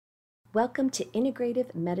Welcome to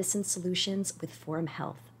Integrative Medicine Solutions with Forum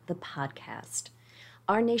Health, the podcast.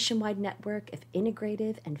 Our nationwide network of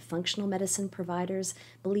integrative and functional medicine providers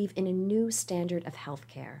believe in a new standard of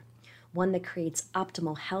healthcare, one that creates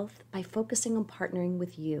optimal health by focusing on partnering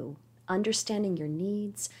with you, understanding your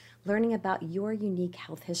needs, learning about your unique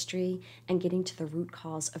health history, and getting to the root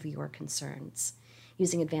cause of your concerns.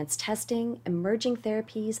 Using advanced testing, emerging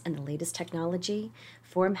therapies, and the latest technology,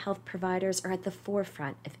 Forum Health providers are at the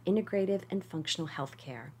forefront of integrative and functional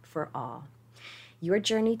healthcare for all. Your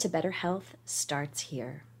journey to better health starts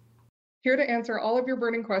here. Here to answer all of your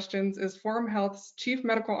burning questions is Forum Health's Chief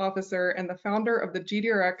Medical Officer and the founder of the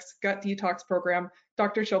GDRX Gut Detox Program,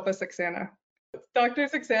 Dr. Shilpa Saxena. Dr.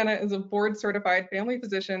 Saxena is a board-certified family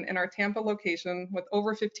physician in our Tampa location with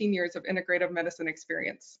over 15 years of integrative medicine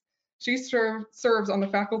experience. She serves on the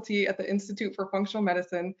faculty at the Institute for Functional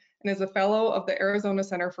Medicine and is a fellow of the Arizona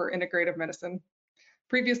Center for Integrative Medicine.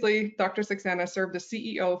 Previously, Dr. Saxena served as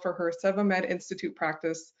CEO for her SevaMed Institute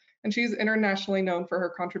practice, and she's internationally known for her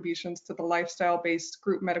contributions to the lifestyle-based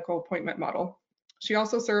group medical appointment model. She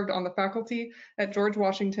also served on the faculty at George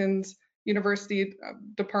Washington's University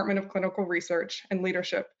Department of Clinical Research and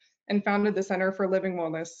Leadership, and founded the Center for Living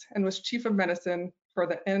Wellness, and was Chief of Medicine for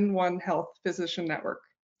the N1 Health Physician Network.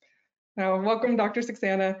 Now, welcome, Dr.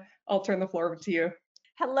 Saxena. I'll turn the floor over to you.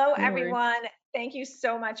 Hello, everyone. Thank you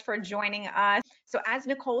so much for joining us. So as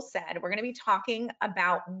Nicole said, we're going to be talking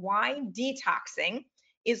about why detoxing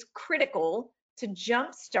is critical to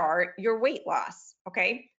jumpstart your weight loss,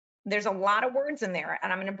 okay? There's a lot of words in there,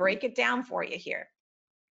 and I'm going to break it down for you here.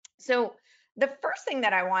 So the first thing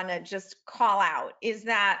that I want to just call out is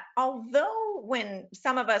that although when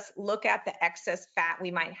some of us look at the excess fat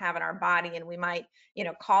we might have in our body and we might,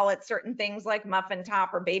 call it certain things like muffin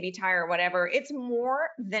top or baby tire or whatever, it's more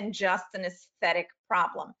than just an aesthetic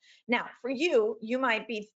problem. Now, for you, you might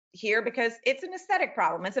be here because it's an aesthetic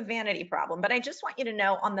problem, it's a vanity problem, but I just want you to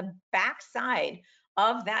know on the backside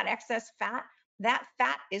of that excess fat, that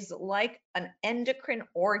fat is like an endocrine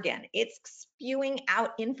organ. It's spewing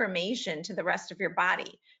out information to the rest of your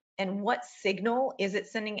body. And what signal is it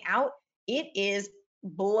sending out? It is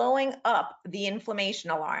blowing up the inflammation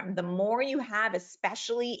alarm. The more you have,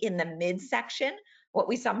 especially in the midsection, what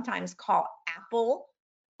we sometimes call apple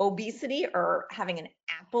obesity or having an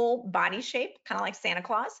apple body shape, kind of like Santa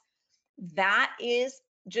Claus, that is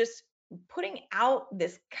just putting out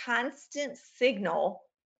this constant signal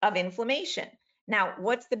of inflammation. Now,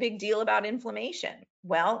 what's the big deal about inflammation?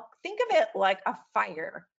 Well, think of it like a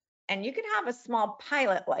fire. And you can have a small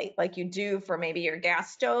pilot light like you do for maybe your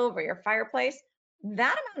gas stove or your fireplace.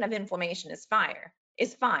 That amount of inflammation is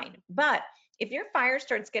fine. But if your fire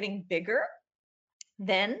starts getting bigger,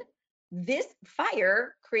 then this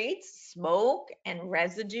fire creates smoke and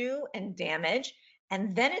residue and damage.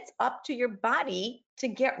 And then it's up to your body to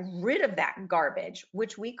get rid of that garbage,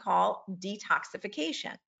 which we call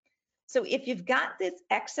detoxification. So if you've got this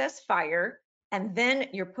excess fire and then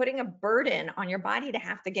you're putting a burden on your body to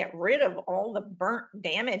have to get rid of all the burnt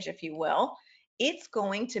damage, if you will, it's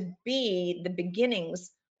going to be the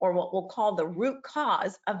beginnings or what we'll call the root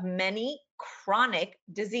cause of many chronic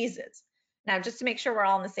diseases. Now, just to make sure we're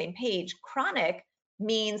all on the same page, chronic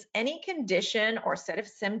means any condition or set of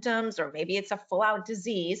symptoms, or maybe it's a full-out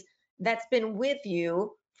disease that's been with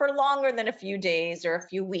you for longer than a few days or a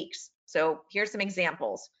few weeks. So here's some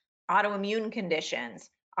examples. Autoimmune conditions,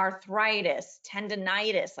 arthritis,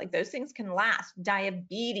 tendinitis, like those things can last.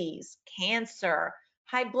 Diabetes, cancer,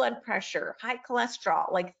 high blood pressure, high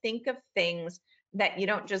cholesterol, like think of things that you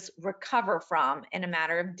don't just recover from in a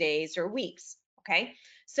matter of days or weeks, okay?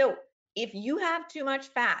 So if you have too much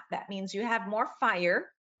fat, that means you have more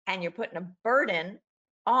fire and you're putting a burden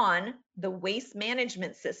on the waste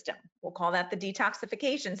management system. We'll call that the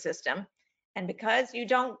detoxification system. And because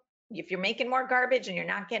if you're making more garbage and you're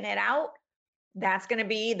not getting it out, that's going to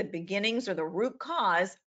be the beginnings or the root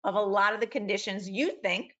cause of a lot of the conditions you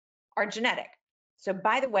think are genetic. So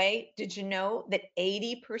by the way, did you know that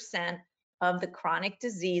 80% of the chronic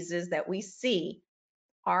diseases that we see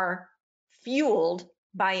are fueled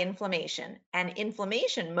by inflammation? And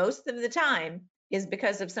inflammation most of the time is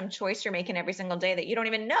because of some choice you're making every single day that you don't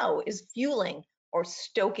even know is fueling or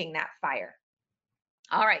stoking that fire.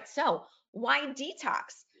 All right, so why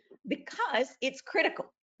detox? Because it's critical.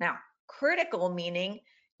 Now, critical meaning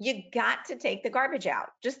you got to take the garbage out.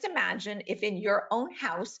 Just imagine if in your own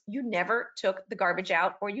house, you never took the garbage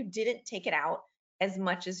out or you didn't take it out as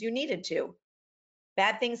much as you needed to.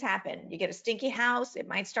 Bad things happen. You get a stinky house. It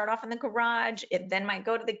might start off in the garage. It then might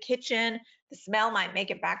go to the kitchen. The smell might make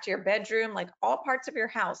it back to your bedroom. Like all parts of your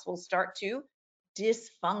house will start to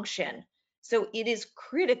dysfunction. So it is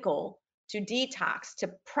critical to detox,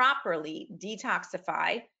 to properly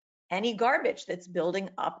detoxify any garbage that's building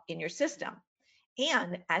up in your system.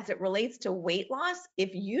 And as it relates to weight loss, if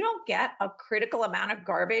you don't get a critical amount of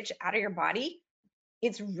garbage out of your body,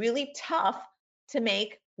 it's really tough to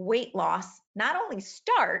make weight loss not only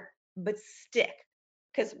start, but stick.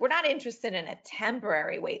 Because we're not interested in a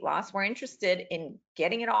temporary weight loss. We're interested in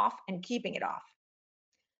getting it off and keeping it off.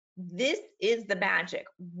 This is the magic.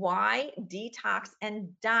 Why detox and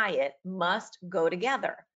diet must go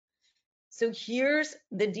together. So here's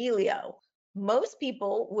the dealio. Most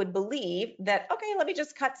people would believe that, okay, let me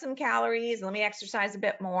just cut some calories, let me exercise a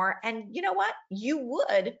bit more. And you know what? You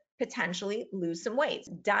would potentially lose some weight.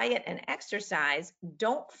 Diet and exercise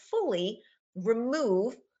don't fully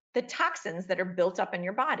remove the toxins that are built up in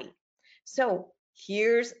your body. So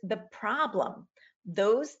here's the problem.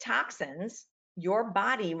 Those toxins your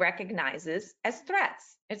body recognizes as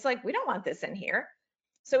threats. It's like, we don't want this in here.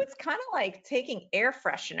 So it's kind of like taking air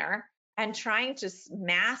freshener and trying to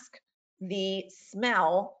mask the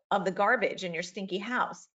smell of the garbage in your stinky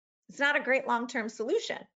house. It's not a great long-term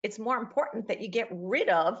solution. It's more important that you get rid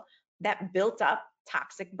of that built up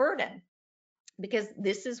toxic burden, because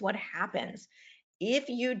this is what happens. If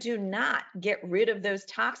you do not get rid of those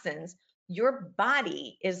toxins, your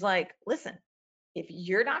body is like, listen, if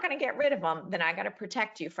you're not going to get rid of them, then I got to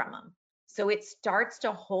protect you from them. So it starts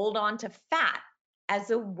to hold on to fat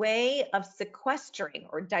as a way of sequestering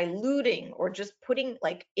or diluting or just putting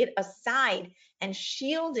like it aside and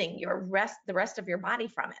shielding the rest of your body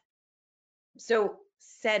from it. So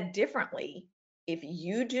said differently, if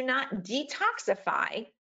you do not detoxify,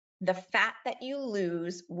 the fat that you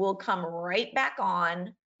lose will come right back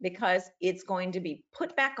on, because it's going to be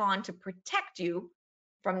put back on to protect you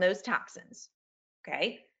from those toxins.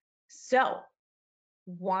 Okay, so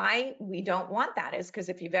why we don't want that is because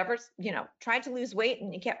if you've ever, tried to lose weight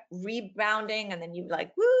and you kept rebounding and then you're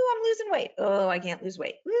like, woo, I'm losing weight. Oh, I can't lose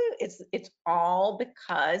weight. Woo, it's all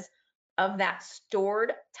because of that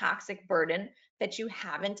stored toxic burden that you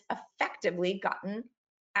haven't effectively gotten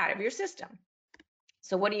out of your system.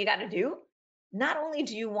 So what do you got to do? Not only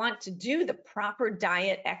do you want to do the proper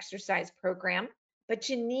diet exercise program, but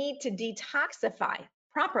you need to detoxify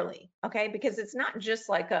properly, okay? Because it's not just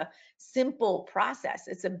like a simple process.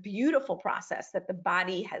 It's a beautiful process that the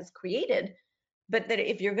body has created, but that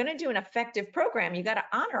if you're going to do an effective program, you got to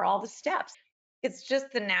honor all the steps. It's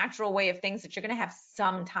just the natural way of things that you're going to have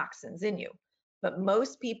some toxins in you. But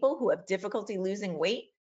most people who have difficulty losing weight,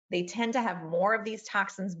 they tend to have more of these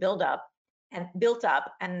toxins built up,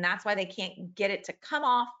 and that's why they can't get it to come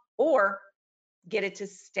off or get it to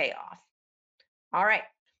stay off. All right,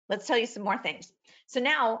 let's tell you some more things. So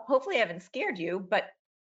now, hopefully I haven't scared you, but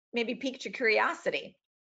maybe piqued your curiosity.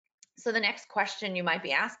 So the next question you might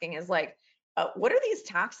be asking is like, what are these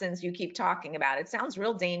toxins you keep talking about? It sounds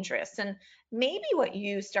real dangerous. And maybe what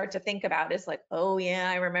you start to think about is like, oh yeah,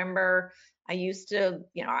 I remember I used to,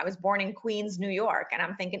 I was born in Queens, New York, and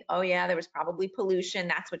I'm thinking, oh yeah, there was probably pollution.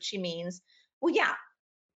 That's what she means. Well, yeah,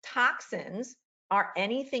 toxins are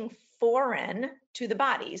anything foreign to the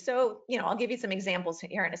body. So, I'll give you some examples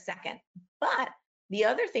here in a second. But the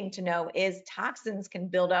other thing to know is toxins can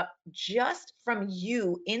build up just from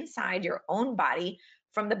you inside your own body,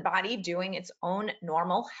 from the body doing its own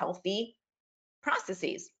normal, healthy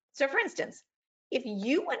processes. So for instance, if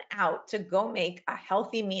you went out to go make a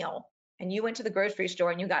healthy meal and you went to the grocery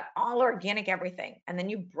store and you got all organic everything, and then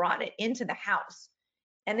you brought it into the house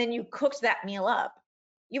and then you cooked that meal up,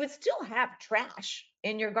 you would still have trash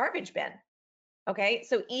in your garbage bin. Okay,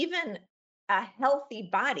 so even a healthy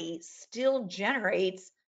body still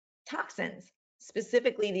generates toxins,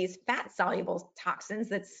 specifically these fat soluble toxins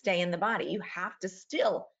that stay in the body. You have to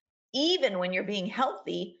still, even when you're being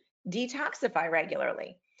healthy, detoxify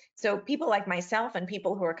regularly. So people like myself and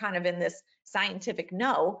people who are kind of in this scientific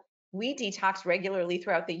know, we detox regularly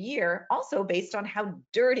throughout the year, also based on how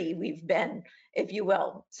dirty we've been, if you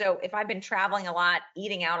will. So if I've been traveling a lot,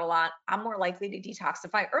 eating out a lot, I'm more likely to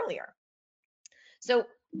detoxify earlier. So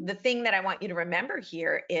the thing that I want you to remember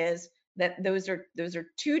here is that those are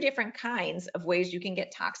two different kinds of ways you can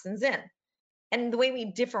get toxins in. And the way we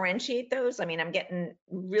differentiate those, I mean, I'm getting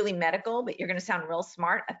really medical, but you're going to sound real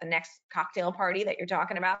smart at the next cocktail party that you're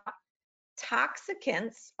talking about.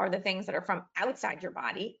 Toxicants are the things that are from outside your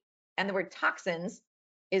body, and the word toxins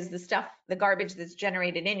is the stuff, the garbage that's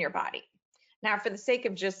generated in your body. Now, for the sake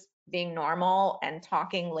of just being normal and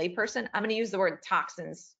talking layperson, I'm going to use the word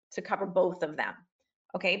toxins to cover both of them.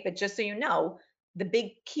 Okay, but just so you know, the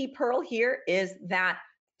big key pearl here is that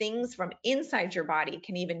things from inside your body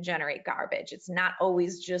can even generate garbage. It's not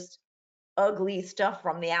always just ugly stuff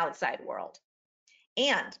from the outside world.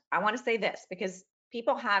 And I want to say this because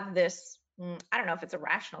people have this, I don't know if it's a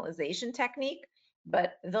rationalization technique,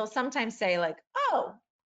 but they'll sometimes say like, oh,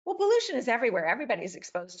 well, pollution is everywhere. Everybody's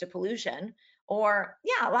exposed to pollution. Or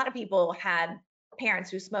yeah, a lot of people had parents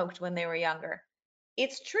who smoked when they were younger.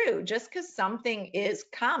 It's true. Just because something is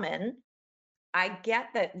common, I get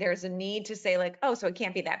that there's a need to say like, oh, so it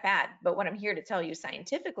can't be that bad. But what I'm here to tell you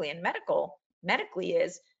scientifically and medically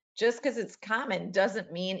is just because it's common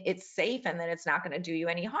doesn't mean it's safe and that it's not going to do you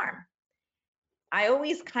any harm. I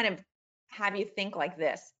always kind of have you think like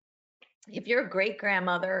this. If your great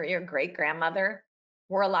grandmother or your great grandmother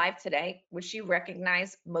were alive today, would she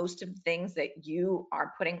recognize most of the things that you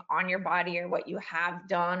are putting on your body or what you have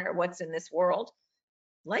done or what's in this world?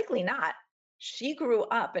 Likely not. She grew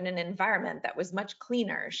up in an environment that was much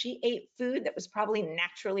cleaner. She ate food that was probably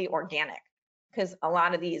naturally organic because a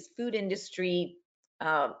lot of these food industry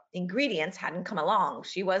ingredients hadn't come along.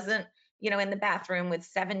 She wasn't, in the bathroom with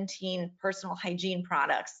 17 personal hygiene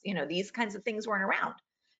products. These kinds of things weren't around.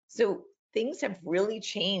 So things have really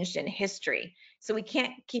changed in history. So we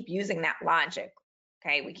can't keep using that logic.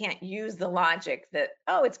 Okay, we can't use the logic that,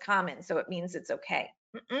 oh, it's common, so it means it's okay.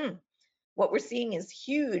 What we're seeing is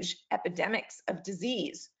huge epidemics of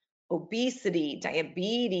disease, obesity,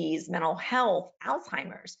 diabetes, mental health,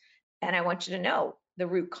 Alzheimer's. And I want you to know the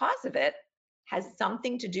root cause of it has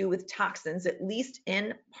something to do with toxins, at least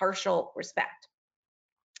in partial respect.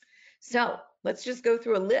 So let's just go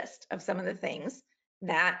through a list of some of the things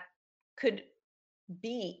that could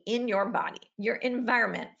be in your body. Your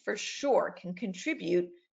environment for sure can contribute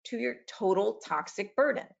to your total toxic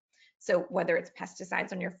burden. So whether it's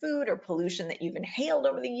pesticides on your food or pollution that you've inhaled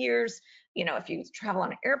over the years, if you travel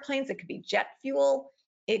on airplanes, it could be jet fuel.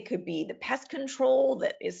 It could be the pest control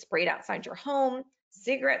that is sprayed outside your home,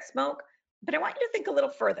 cigarette smoke. But I want you to think a little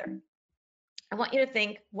further. I want you to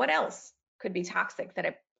think, what else could be toxic that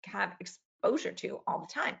I have exposure to all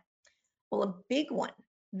the time? Well, a big one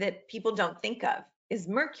that people don't think of is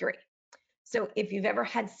mercury. So if you've ever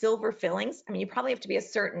had silver fillings, you probably have to be a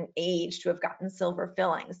certain age to have gotten silver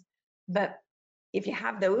fillings. But if you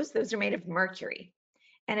have those are made of mercury.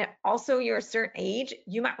 And you're a certain age,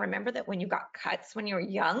 you might remember that when you got cuts when you were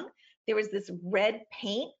young, there was this red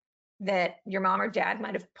paint that your mom or dad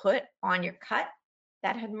might have put on your cut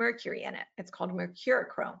that had mercury in it. It's called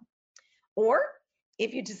mercurochrome. Or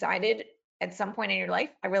if you decided at some point in your life,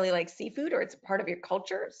 I really like seafood, or it's a part of your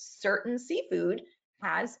culture, certain seafood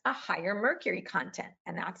has a higher mercury content,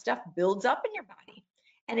 and that stuff builds up in your body,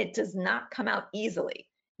 and it does not come out easily.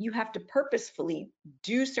 You have to purposefully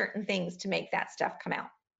do certain things to make that stuff come out.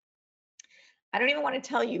 I don't even want to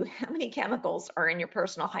tell you how many chemicals are in your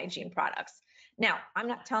personal hygiene products. Now, I'm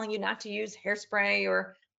not telling you not to use hairspray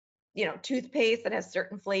or, toothpaste that has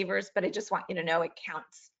certain flavors, but I just want you to know it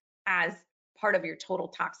counts as part of your total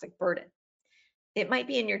toxic burden. It might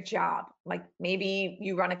be in your job, like maybe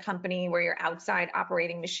you run a company where you're outside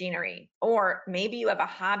operating machinery, or maybe you have a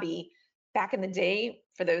hobby. Back in the day,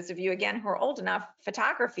 for those of you, again, who are old enough,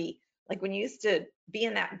 photography, like when you used to be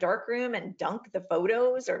in that dark room and dunk the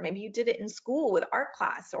photos, or maybe you did it in school with art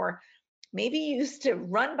class, or maybe you used to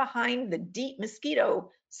run behind the DEET mosquito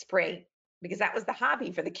spray because that was the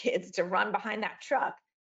hobby for the kids, to run behind that truck.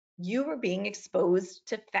 You were being exposed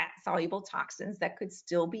to fat-soluble toxins that could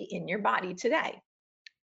still be in your body today.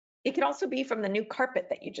 It could also be from the new carpet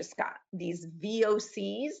that you just got. These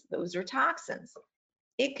VOCs, those are toxins.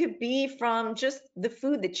 It could be from just the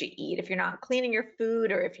food that you eat. If you're not cleaning your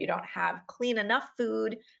food, or if you don't have clean enough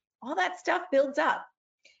food, all that stuff builds up.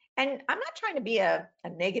 And I'm not trying to be a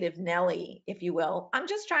negative Nelly, if you will. I'm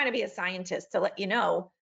just trying to be a scientist to let you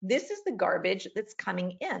know this is the garbage that's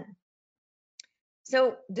coming in.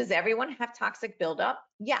 So does everyone have toxic buildup?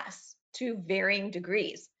 Yes, to varying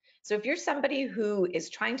degrees. So if you're somebody who is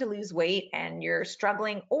trying to lose weight and you're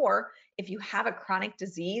struggling, or if you have a chronic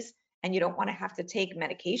disease and you don't want to have to take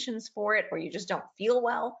medications for it, or you just don't feel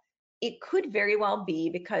well, it could very well be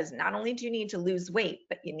because not only do you need to lose weight,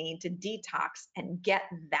 but you need to detox and get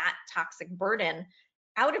that toxic burden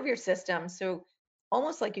out of your system. So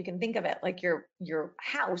almost like you can think of it like your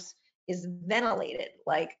house is ventilated,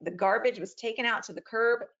 like the garbage was taken out to the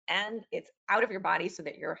curb and it's out of your body so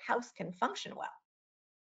that your house can function well.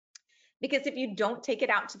 Because if you don't take it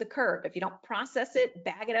out to the curb, if you don't process it,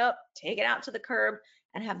 bag it up, take it out to the curb,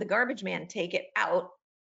 and have the garbage man take it out,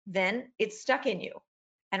 then it's stuck in you.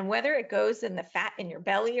 And whether it goes in the fat in your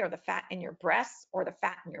belly, or the fat in your breasts, or the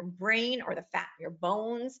fat in your brain, or the fat in your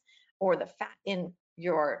bones, or the fat in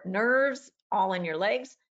your nerves, all in your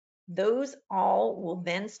legs, those all will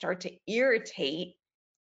then start to irritate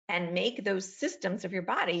and make those systems of your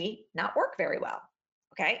body not work very well,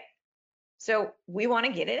 okay? So we want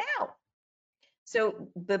to get it out. So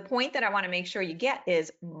the point that I want to make sure you get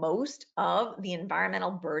is most of the environmental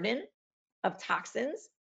burden of toxins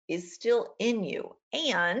is still in you,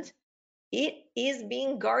 and it is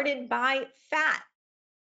being guarded by fat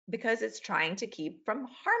because it's trying to keep from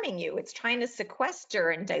harming you. It's trying to sequester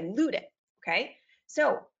and dilute it, okay?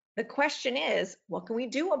 So the question is, what can we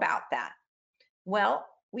do about that? Well,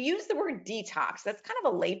 we use the word detox. That's kind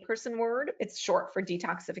of a layperson word. It's short for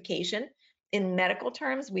detoxification. In medical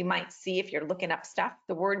terms, we might see, if you're looking up stuff,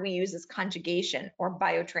 the word we use is conjugation or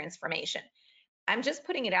biotransformation. I'm just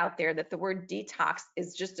putting it out there that the word detox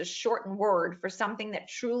is just a shortened word for something that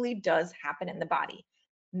truly does happen in the body.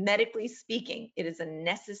 Medically speaking, it is a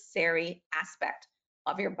necessary aspect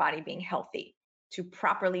of your body being healthy to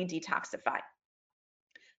properly detoxify.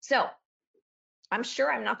 So I'm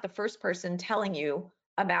sure I'm not the first person telling you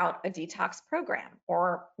about a detox program,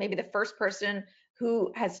 or maybe the first person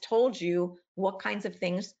who has told you what kinds of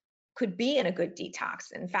things could be in a good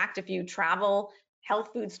detox. In fact, if you travel health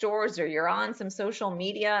food stores or you're on some social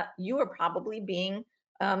media, you are probably being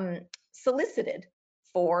solicited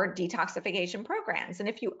for detoxification programs. And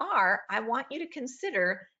if you are, I want you to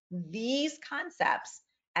consider these concepts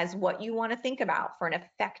as what you want to think about for an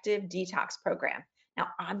effective detox program. Now,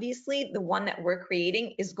 obviously, the one that we're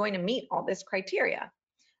creating is going to meet all this criteria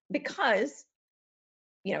because,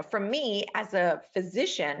 for me as a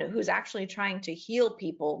physician who's actually trying to heal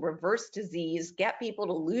people, reverse disease, get people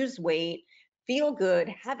to lose weight, feel good,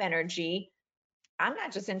 have energy, I'm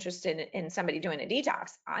not just interested in somebody doing a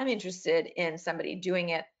detox. I'm interested in somebody doing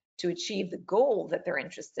it to achieve the goal that they're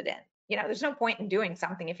interested in. There's no point in doing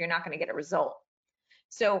something if you're not going to get a result.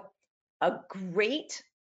 So a great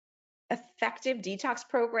effective detox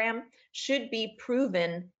program should be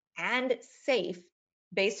proven and safe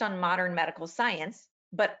based on modern medical science,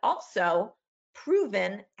 but also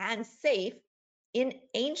proven and safe in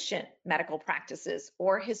ancient medical practices,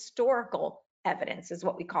 or historical evidence is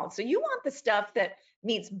what we call it. So you want the stuff that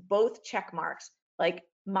meets both check marks, like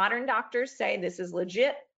modern doctors say this is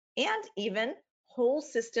legit, and even whole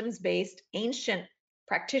systems based ancient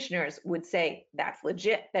practitioners would say that's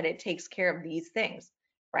legit, that it takes care of these things,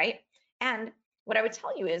 right? And what I would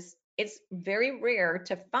tell you is it's very rare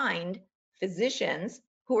to find physicians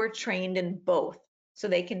who are trained in both, so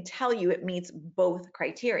they can tell you it meets both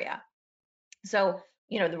criteria. So,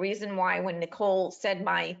 the reason why when Nicole said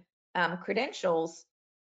my credentials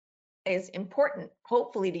is important,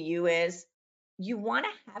 hopefully to you, is you want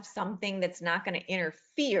to have something that's not going to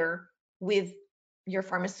interfere with your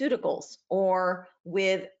pharmaceuticals or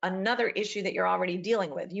with another issue that you're already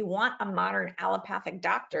dealing with. You want a modern allopathic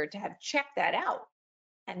doctor to have checked that out.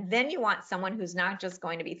 And then you want someone who's not just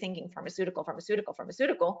going to be thinking pharmaceutical,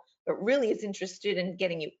 but really is interested in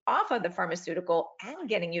getting you off of the pharmaceutical and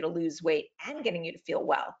getting you to lose weight and getting you to feel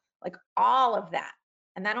well, like all of that.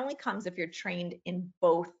 And that only comes if you're trained in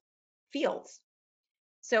both fields.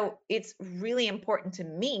 So it's really important to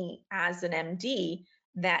me as an MD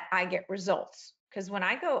that I get results. Because when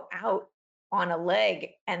I go out on a leg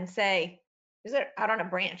and say, is it out on a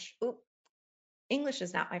branch? Oop, English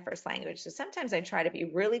is not my first language. So sometimes I try to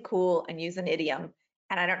be really cool and use an idiom,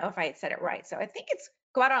 and I don't know if I said it right. So I think it's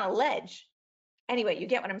go out on a ledge. Anyway, you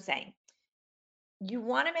get what I'm saying. You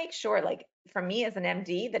want to make sure, like for me as an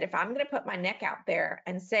MD, that if I'm going to put my neck out there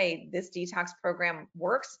and say this detox program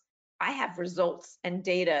works, I have results and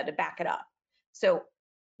data to back it up. So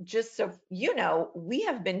just so you know, we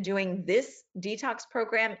have been doing this detox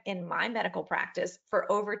program in my medical practice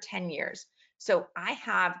for over 10 years. So I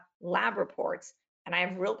have lab reports and I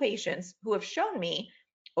have real patients who have shown me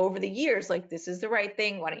over the years, like, this is the right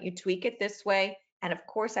thing. Why don't you tweak it this way? And of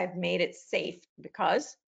course, I've made it safe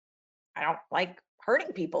because I don't like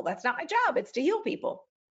hurting people. That's not my job. It's to heal people.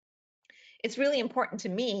 It's really important to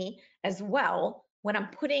me as well when I'm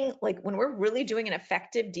putting, like, when we're really doing an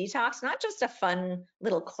effective detox, not just a fun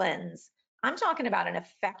little cleanse. I'm talking about an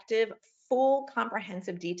effective, full,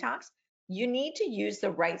 comprehensive detox. You need to use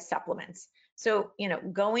the right supplements. So,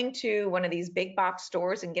 going to one of these big box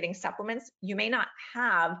stores and getting supplements, you may not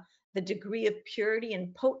have the degree of purity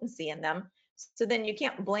and potency in them. So then you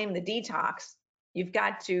can't blame the detox. You've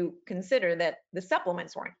got to consider that the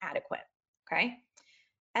supplements weren't adequate, okay?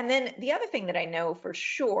 And then the other thing that I know for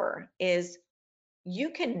sure is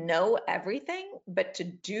you can know everything, but to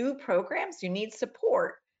do programs, you need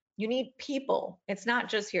support. You need people. It's not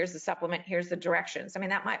just here's the supplement, here's the directions. I mean,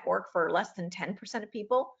 that might work for less than 10% of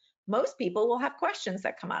people. Most people will have questions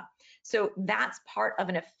that come up. So that's part of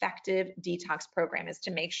an effective detox program, is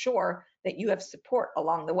to make sure that you have support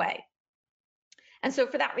along the way. And so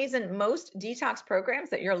for that reason, most detox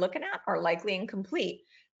programs that you're looking at are likely incomplete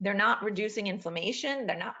They're not reducing inflammation.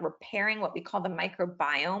 They're not repairing what we call the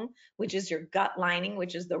microbiome, which is your gut lining,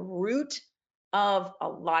 which is the root of a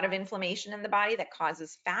lot of inflammation in the body that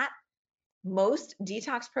causes fat. Most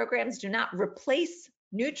detox programs do not replace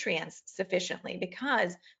nutrients sufficiently,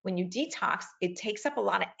 because when you detox, it takes up a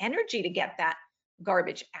lot of energy to get that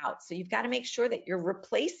garbage out. So you've got to make sure that you're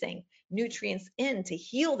replacing nutrients in to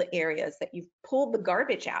heal the areas that you've pulled the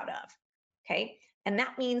garbage out of. Okay. And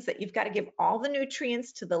that means that you've got to give all the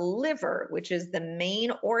nutrients to the liver, which is the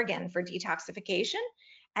main organ for detoxification.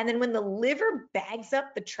 And then when the liver bags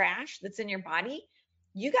up the trash that's in your body,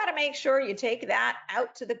 you got to make sure you take that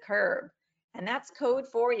out to the curb. And that's code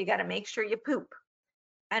for you got to make sure you poop.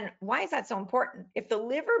 And why is that so important? If the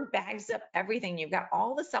liver bags up everything, you've got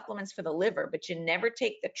all the supplements for the liver, but you never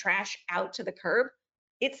take the trash out to the curb,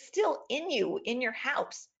 it's still in you, in your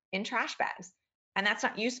house, in trash bags. And that's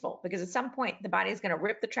not useful, because at some point the body is going to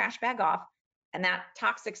rip the trash bag off and that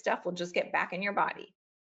toxic stuff will just get back in your body.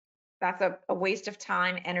 That's a waste of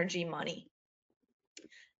time, energy, money.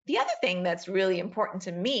 The other thing that's really important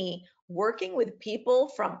to me, working with people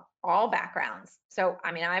from all backgrounds. So,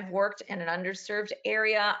 I mean, I've worked in an underserved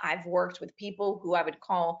area. I've worked with people who I would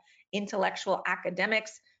call intellectual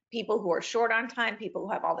academics, people who are short on time, people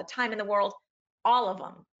who have all the time in the world, all of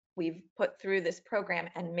them. We've put through this program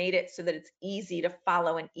and made it so that it's easy to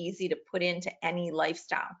follow and easy to put into any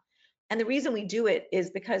lifestyle. And the reason we do it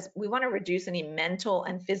is because we want to reduce any mental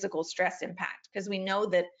and physical stress impact, because we know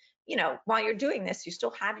that, you know, while you're doing this, you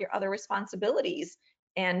still have your other responsibilities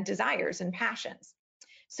and desires and passions.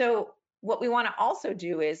 So what we want to also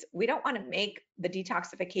do is, we don't want to make the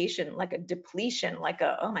detoxification like a depletion, like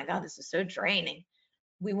a, oh my God, this is so draining.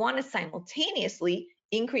 We want to simultaneously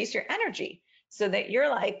increase your energy so that you're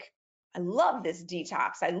like, I love this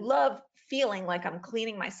detox. I love feeling like I'm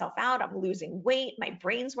cleaning myself out. I'm losing weight. My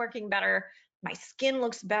brain's working better. My skin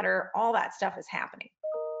looks better. All that stuff is happening.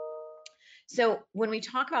 So when we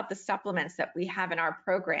talk about the supplements that we have in our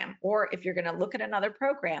program, or if you're going to look at another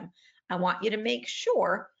program, I want you to make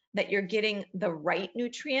sure that you're getting the right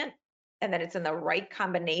nutrient and that it's in the right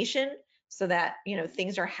combination, so that, you know,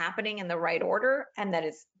 things are happening in the right order and that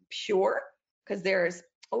it's pure, because there's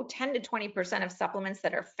 10 to 20% of supplements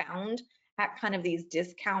that are found at kind of these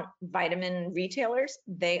discount vitamin retailers,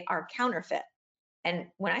 they are counterfeit. And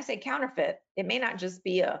when I say counterfeit, it may not just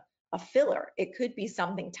be a filler. It could be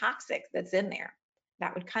something toxic that's in there.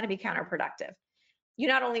 That would kind of be counterproductive. You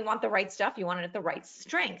not only want the right stuff, you want it at the right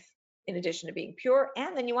strength, in addition to being pure,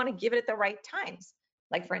 and then you want to give it at the right times.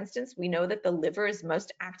 Like, for instance, we know that the liver is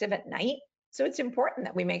most active at night, so it's important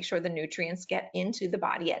that we make sure the nutrients get into the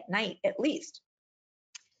body at night, at least.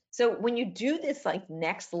 So when you do this like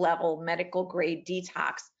next level medical grade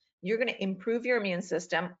detox, you're going to improve your immune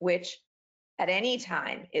system, which at any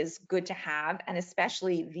time is good to have, and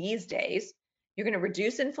especially these days. You're going to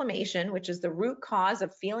reduce inflammation, which is the root cause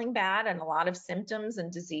of feeling bad and a lot of symptoms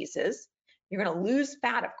and diseases. You're going to lose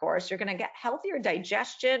fat, of course. You're going to get healthier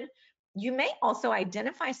digestion. You may also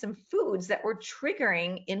identify some foods that were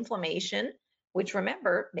triggering inflammation, which,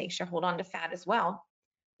 remember, makes you hold on to fat as well.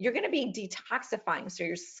 You're going to be detoxifying, so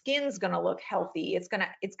your skin's going to look healthy. It's going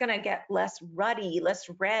to get less ruddy, less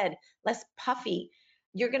red, less puffy.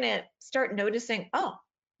 You're going to start noticing, oh,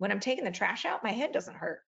 when I'm taking the trash out, my head doesn't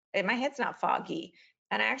hurt. My head's not foggy,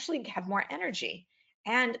 and I actually have more energy.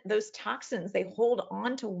 And those toxins, they hold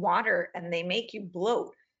on to water and they make you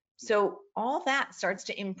bloat. So all that starts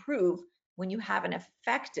to improve when you have an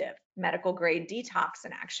effective medical grade detox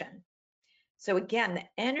in action. So again, the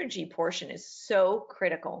energy portion is so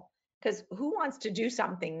critical, because who wants to do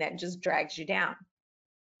something that just drags you down?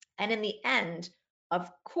 And in the end,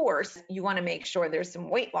 of course, you want to make sure there's some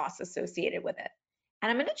weight loss associated with it.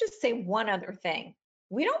 And I'm going to just say one other thing.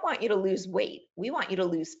 We don't want you to lose weight. We want you to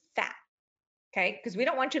lose fat, okay? Because we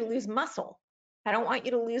don't want you to lose muscle. I don't want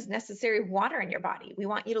you to lose necessary water in your body. We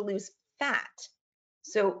want you to lose fat.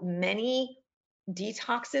 So many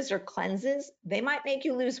detoxes or cleanses, they might make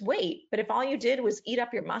you lose weight, but if all you did was eat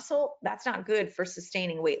up your muscle, that's not good for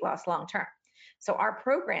sustaining weight loss long term. So our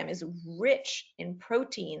program is rich in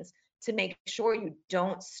proteins to make sure you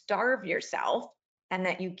don't starve yourself and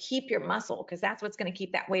that you keep your muscle, because that's what's going to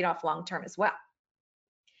keep that weight off long term as well.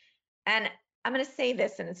 And I'm going to say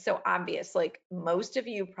this, and it's so obvious, like most of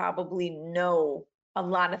you probably know a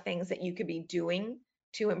lot of things that you could be doing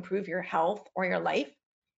to improve your health or your life,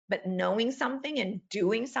 but knowing something and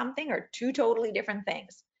doing something are two totally different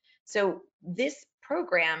things. So this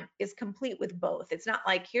program is complete with both. It's not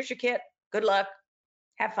like, here's your kit, good luck,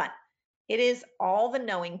 have fun. It is all the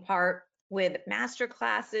knowing part with master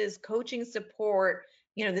classes, coaching support,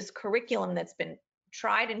 you know, this curriculum that's been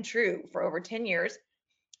tried and true for over 10 years.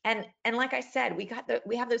 And like I said, we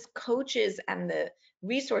have those coaches and the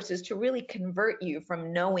resources to really convert you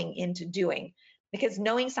from knowing into doing, because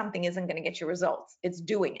knowing something isn't going to get you results. It's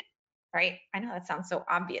doing it, right? I know that sounds so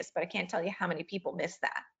obvious, but I can't tell you how many people miss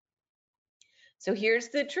that. So here's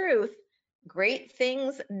the truth. Great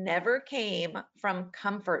things never came from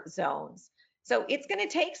comfort zones. So it's going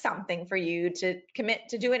to take something for you to commit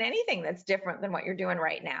to doing anything that's different than what you're doing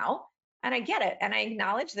right now. And I get it. And I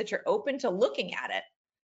acknowledge that you're open to looking at it.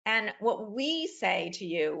 And what we say to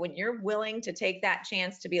you when you're willing to take that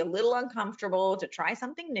chance to be a little uncomfortable, to try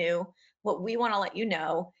something new, what we want to let you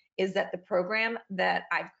know is that the program that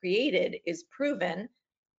I've created is proven.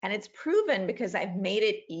 And it's proven because I've made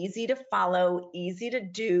it easy to follow, easy to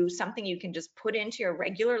do, something you can just put into your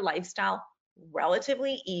regular lifestyle,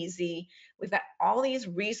 relatively easy. We've got all these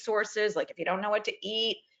resources, like if you don't know what to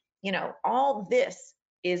eat, all this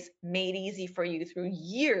is made easy for you through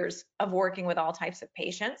years of working with all types of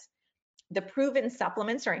patients. The proven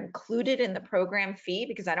supplements are included in the program fee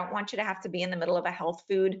because I don't want you to have to be in the middle of a health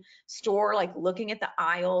food store, like looking at the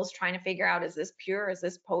aisles, trying to figure out, is this pure? Is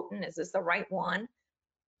this potent? Is this the right one?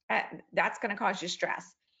 That's going to cause you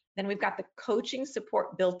stress. Then we've got the coaching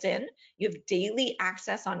support built in. You have daily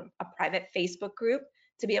access on a private Facebook group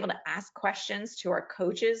to be able to ask questions to our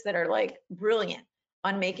coaches that are like brilliant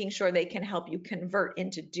on making sure they can help you convert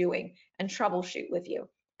into doing and troubleshoot with you.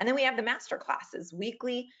 And then we have the master classes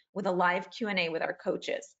weekly with a live Q&A with our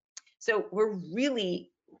coaches. So we're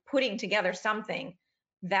really putting together something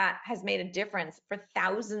that has made a difference for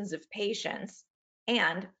thousands of patients,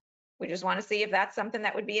 and we just want to see if that's something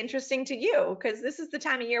that would be interesting to you, because this is the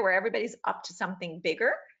time of year where everybody's up to something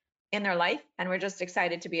bigger in their life, and we're just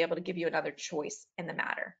excited to be able to give you another choice in the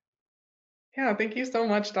matter. Yeah, thank you so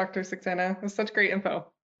much, Dr. Saxena. That's such great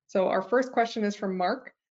info. So our first question is from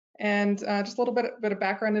Mark, and just a little bit of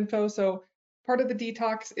background info. So part of the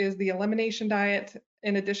detox is the elimination diet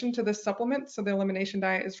in addition to the supplement. So the elimination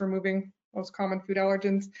diet is removing most common food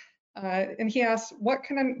allergens. And he asks, what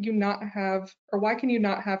can you not have, or why can you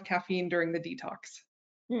not have caffeine during the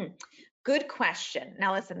detox? Good question.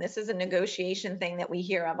 Now listen, this is a negotiation thing that we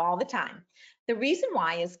hear of all the time. The reason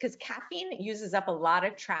why is because caffeine uses up a lot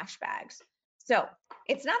of trash bags. So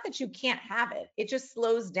it's not that you can't have it, it just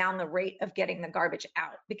slows down the rate of getting the garbage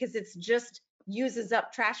out, because it's just uses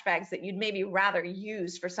up trash bags that you'd maybe rather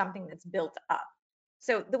use for something that's built up.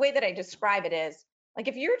 So the way that I describe it is, like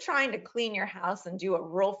if you're trying to clean your house and do a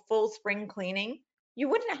real full spring cleaning, you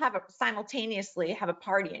wouldn't simultaneously have a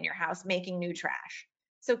party in your house making new trash.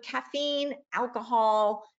 So caffeine,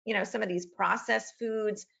 alcohol, some of these processed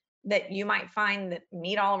foods that you might find that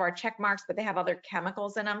meet all of our check marks, but they have other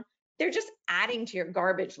chemicals in them, they're just adding to your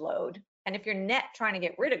garbage load. And if you're trying to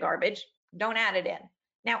get rid of garbage, don't add it in.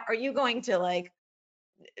 Now, are you going to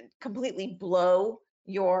completely blow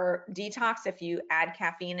your detox if you add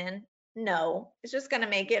caffeine in? No, it's just going to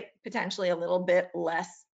make it potentially a little bit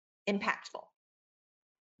less impactful.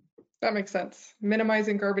 That makes sense.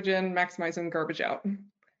 Minimizing garbage in, maximizing garbage out.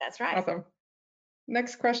 That's right. Awesome.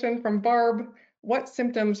 Next question from Barb. What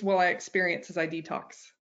symptoms will I experience as I detox?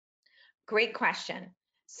 Great question.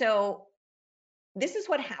 So this is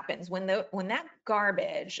what happens when that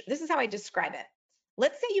garbage, this is how I describe it.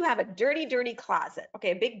 Let's say you have a dirty, dirty closet,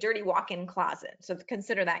 okay, a big dirty walk-in closet. So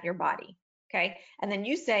consider that your body, okay? And then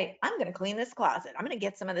you say, I'm gonna clean this closet. I'm gonna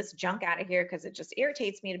get some of this junk out of here because it just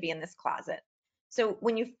irritates me to be in this closet. So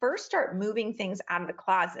when you first start moving things out of the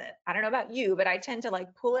closet, I don't know about you, but I tend to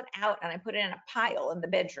pull it out and I put it in a pile in the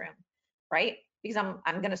bedroom, right? Because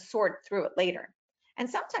I'm gonna sort through it later. And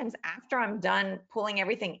sometimes after I'm done pulling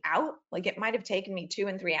everything out, it might have taken me 2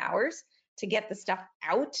 and 3 hours to get the stuff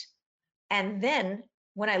out. And then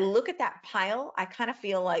when I look at that pile, I kind of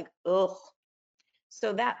feel like, ugh.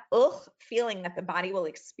 So that ugh feeling that the body will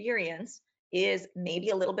experience is maybe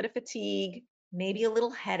a little bit of fatigue, maybe a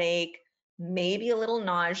little headache, maybe a little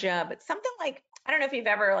nausea, but something like, I don't know if you've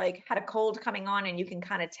ever had a cold coming on and you can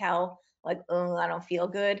kind of tell oh, I don't feel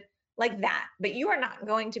good, like that. But you are not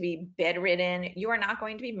going to be bedridden. You are not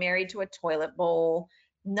going to be married to a toilet bowl,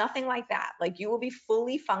 nothing like that. You will be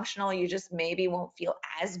fully functional. You just maybe won't feel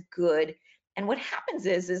as good. And what happens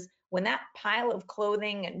is when that pile of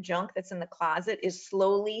clothing and junk that's in the closet is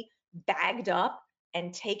slowly bagged up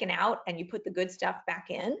and taken out, and you put the good stuff back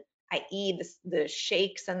in, i.e. the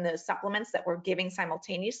shakes and the supplements that we're giving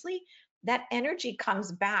simultaneously, that energy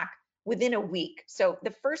comes back within a week. So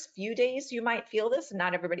the first few days you might feel this, and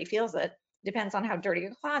not everybody feels it, depends on how dirty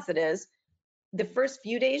your closet is. The first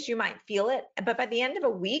few days you might feel it, but by the end of a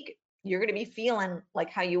week, you're going to be feeling like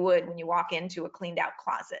how you would when you walk into a cleaned out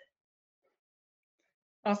closet.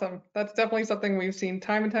 Awesome. That's definitely something we've seen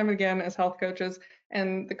time and time again as health coaches.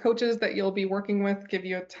 And the coaches that you'll be working with give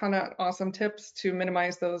you a ton of awesome tips to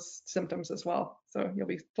minimize those symptoms as well. So you'll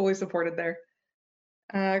be fully supported there.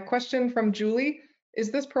 Question from Julie.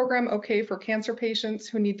 Is this program okay for cancer patients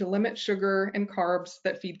who need to limit sugar and carbs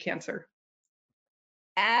that feed cancer?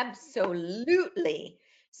 Absolutely.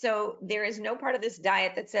 So there is no part of this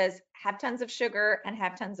diet that says have tons of sugar and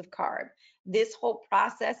have tons of carb. This whole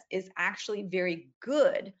process is actually very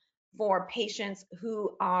good for patients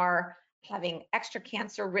who are having extra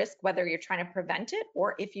cancer risk, whether you're trying to prevent it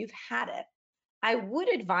or if you've had it. I would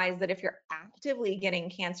advise that if you're actively getting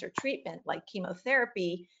cancer treatment like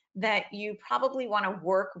chemotherapy, that you probably want to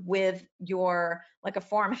work with your like a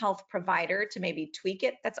Forum Health provider to maybe tweak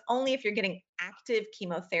it. That's only if you're getting active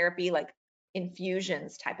chemotherapy like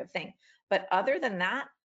infusions type of thing. But other than that,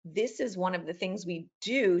 this is one of the things we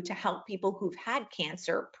do to help people who've had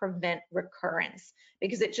cancer prevent recurrence,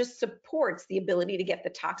 because it just supports the ability to get the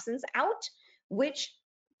toxins out, which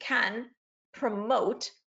can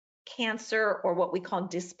promote cancer or what we call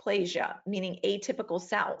dysplasia, meaning atypical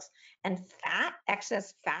cells. And fat,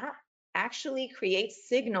 excess fat, actually creates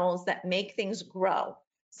signals that make things grow.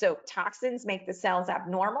 So toxins make the cells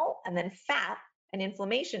abnormal, and then fat and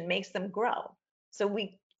inflammation makes them grow. So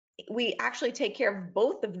we actually take care of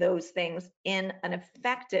both of those things in an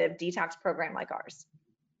effective detox program like ours.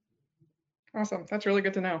 Awesome. That's really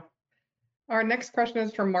good to know. Our next question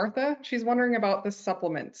is from Martha. She's wondering about the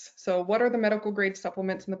supplements. So what are the medical grade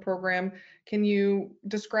supplements in the program? Can you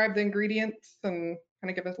describe the ingredients and kind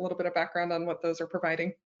of give us a little bit of background on what those are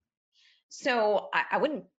providing? So I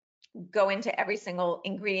wouldn't go into every single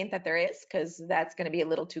ingredient that there is, because that's going to be a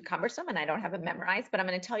little too cumbersome and I don't have it memorized, but I'm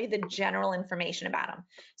going to tell you the general information about them.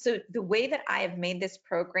 So the way that I have made this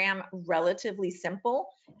program relatively simple,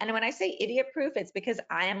 and when I say idiot proof, it's because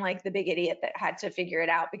I am like the big idiot that had to figure it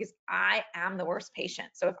out, because I am the worst patient.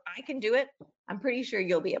 So if I can do it, I'm pretty sure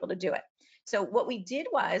you'll be able to do it. So what we did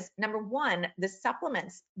was, number one, the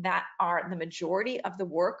supplements that are the majority of the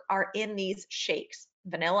work are in these shakes,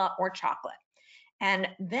 vanilla or chocolate. And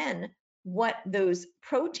then what those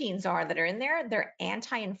proteins are that are in there, they're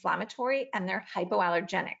anti-inflammatory and they're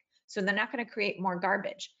hypoallergenic. So they're not going to create more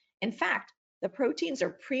garbage. In fact, the proteins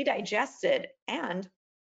are pre-digested, and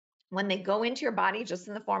when they go into your body just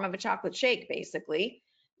in the form of a chocolate shake, basically,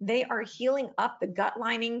 they are healing up the gut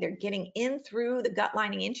lining. They're getting in through the gut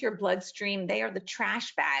lining into your bloodstream. They are the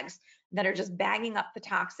trash bags that are just bagging up the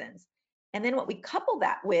toxins. And then what we couple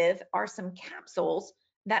that with are some capsules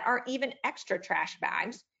that are even extra trash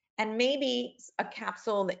bags, and maybe a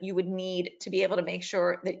capsule that you would need to be able to make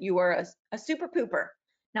sure that you are a super pooper.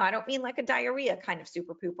 Now, I don't mean like a diarrhea kind of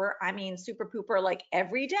super pooper. I mean super pooper like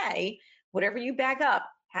every day, whatever you bag up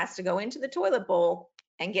has to go into the toilet bowl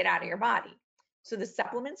and get out of your body. So the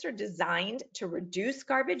supplements are designed to reduce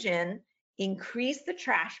garbage in, increase the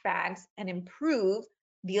trash bags, and improve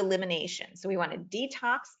the elimination. So we want to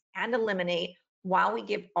detox and eliminate while we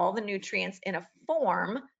give all the nutrients in a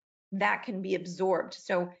form that can be absorbed.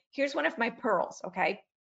 So here's one of my pearls, okay?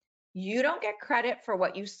 You don't get credit for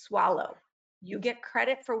what you swallow. You get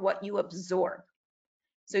credit for what you absorb.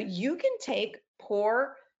 So you can take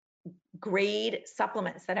poor grade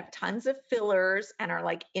supplements that have tons of fillers and are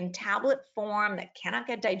like in tablet form that cannot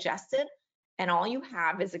get digested, and all you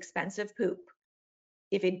have is expensive poop.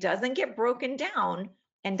 If it doesn't get broken down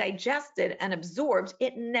and digested and absorbed,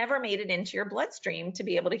 it never made it into your bloodstream to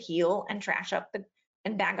be able to heal and trash up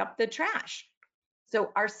and bag up the trash.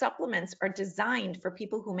 So our supplements are designed for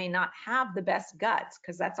people who may not have the best guts,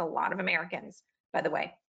 because that's a lot of Americans, by the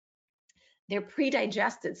way. They're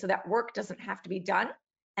pre-digested, so that work doesn't have to be done.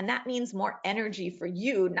 And that means more energy for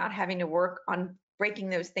you, not having to work on breaking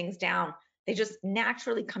those things down. They just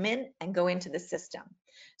naturally come in and go into the system.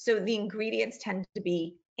 So the ingredients tend to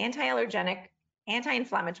be anti-allergenic,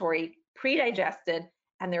 anti-inflammatory, pre-digested,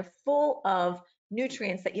 and they're full of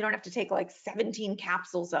nutrients that you don't have to take like 17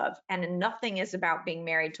 capsules of. And nothing is about being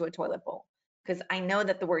married to a toilet bowl, because I know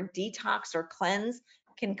that the word detox or cleanse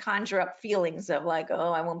can conjure up feelings of like,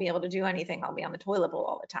 oh, I won't be able to do anything. I'll be on the toilet bowl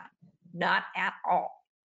all the time. Not at all.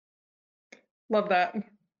 Love that.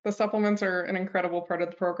 The supplements are an incredible part of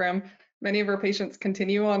the program. Many of our patients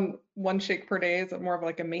continue on one shake per day as more of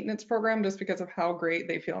like a maintenance program, just because of how great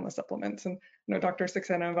they feel on the supplements. And you know, Dr.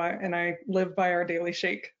 Saxena and I live by our daily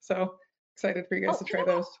shake. So excited for you guys to try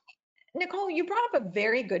those. Nicole, you brought up a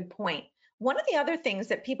very good point. One of the other things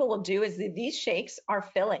that people will do is that these shakes are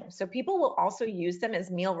filling. So people will also use them as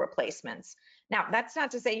meal replacements. Now, that's not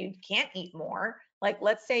to say you can't eat more. Like,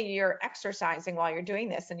 let's say you're exercising while you're doing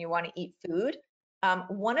this and you want to eat food.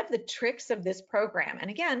 One of the tricks of this program, and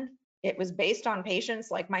again, it was based on patients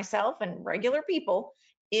like myself and regular people,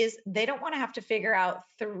 is they don't want to have to figure out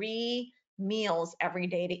 3 meals every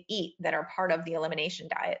day to eat that are part of the elimination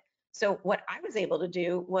diet. So what I was able to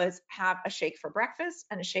do was have a shake for breakfast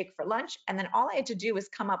and a shake for lunch. And then all I had to do was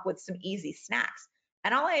come up with some easy snacks.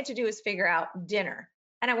 And all I had to do was figure out dinner.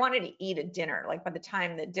 And I wanted to eat a dinner. Like by the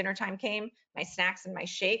time the dinner time came, my snacks and my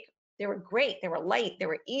shake, they were great. They were light. They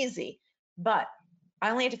were easy. But I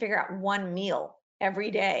only had to figure out 1 meal every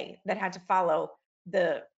day that had to follow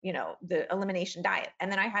the elimination diet. And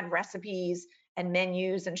then I had recipes and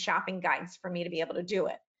menus and shopping guides for me to be able to do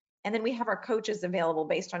it. And then we have our coaches available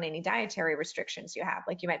based on any dietary restrictions you have,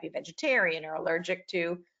 like you might be vegetarian or allergic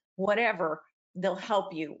to whatever. They'll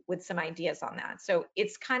help you with some ideas on that. So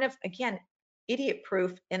it's kind of, again, idiot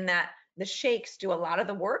proof in that the shakes do a lot of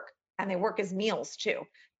the work and they work as meals too.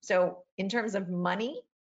 So in terms of money,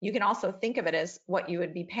 you can also think of it as what you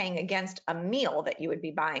would be paying against a meal that you would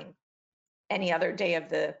be buying any other day of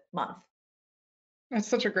the month. That's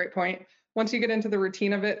such a great point. Once you get into the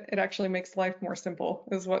routine of it, it actually makes life more simple,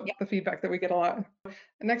 is what the feedback that we get a lot. The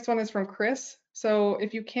next one is from Chris. So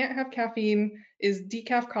if you can't have caffeine, is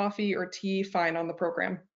decaf coffee or tea fine on the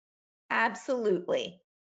program? Absolutely.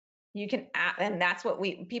 You can, and that's what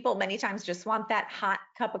people many times just want that hot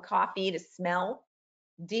cup of coffee to smell.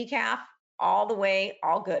 Decaf, all the way,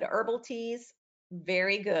 all good. Herbal teas,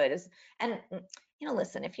 very good. And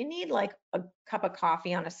listen, if you need like a cup of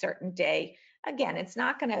coffee on a certain day, again, it's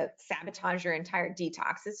not going to sabotage your entire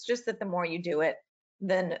detox. It's just that the more you do it,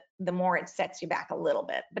 then the more it sets you back a little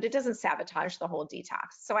bit, but it doesn't sabotage the whole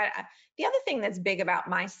detox. So the other thing that's big about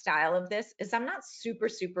my style of this is I'm not super,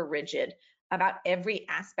 super rigid about every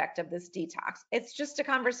aspect of this detox. It's just a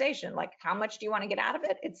conversation. Like, how much do you want to get out of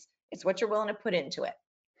it? It's what you're willing to put into it.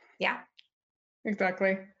 Yeah.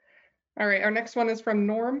 Exactly. All right. Our next one is from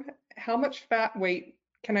Norm. How much fat weight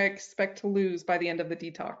can I expect to lose by the end of the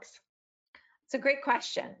detox? It's a great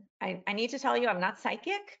question. I need to tell you, I'm not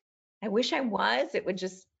psychic. I wish I was. It would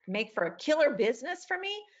just make for a killer business for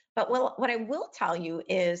me. But what I will tell you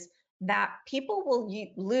is that people will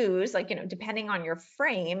lose, like, depending on your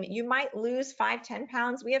frame, you might lose 5-10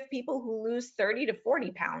 pounds. We have people who lose 30 to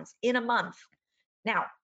 40 pounds in a month. Now,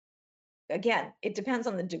 again, it depends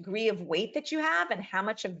on the degree of weight that you have and how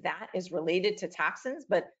much of that is related to toxins.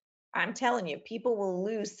 But I'm telling you, people will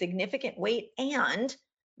lose significant weight and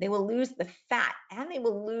they will lose the fat and they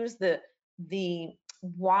will lose the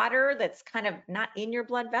water that's kind of not in your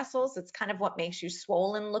blood vessels. It's kind of what makes you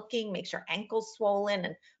swollen looking, makes your ankles swollen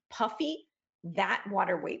and puffy. That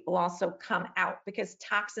water weight will also come out because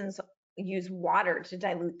toxins use water to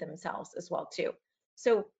dilute themselves as well too.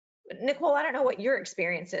 So Nicole, I don't know what your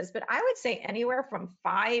experience is, but I would say anywhere from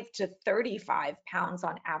 5 to 35 pounds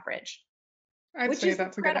on average. I'd say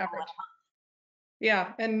that's a good average.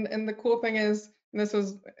 Yeah, and the cool thing is, and this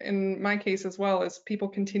was in my case as well, is people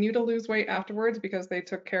continue to lose weight afterwards because they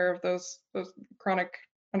took care of those chronic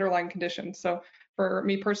underlying conditions. So for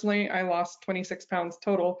me personally, I lost 26 pounds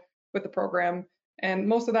total with the program, and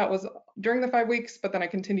most of that was during the 5 weeks, but then I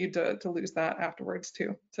continued to lose that afterwards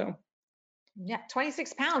too. So yeah,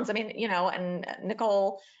 26 pounds. I mean, and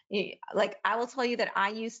Nicole, like I will tell you that I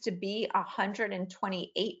used to be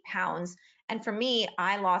 128 pounds. And for me,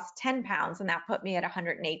 I lost 10 pounds and that put me at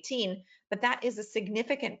 118. But that is a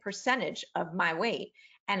significant percentage of my weight.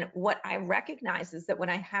 And what I recognize is that when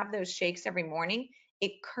I have those shakes every morning,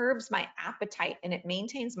 it curbs my appetite and it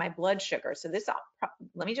maintains my blood sugar. So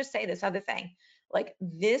let me just say this other thing, like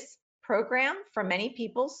this program for many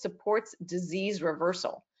people supports disease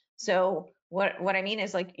reversal. So what I mean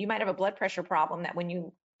is, like, you might have a blood pressure problem that when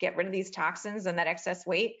you get rid of these toxins and that excess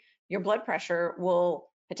weight, your blood pressure will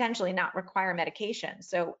potentially not require medication.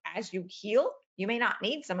 So as you heal, you may not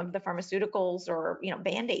need some of the pharmaceuticals or,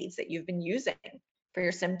 Band-Aids that you've been using for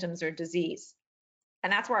your symptoms or disease.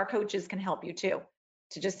 And that's where our coaches can help you too,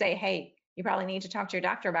 to just say, hey, you probably need to talk to your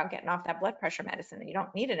doctor about getting off that blood pressure medicine and you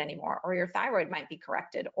don't need it anymore, or your thyroid might be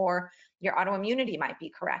corrected, or your autoimmunity might be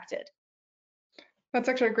corrected. That's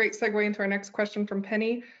actually a great segue into our next question from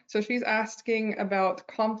Penny. So she's asking about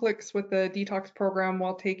conflicts with the detox program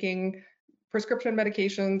while taking prescription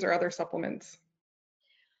medications or other supplements.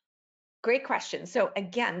 Great question. So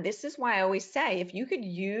again, this is why I always say, if you could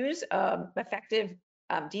use an effective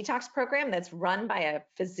detox program that's run by a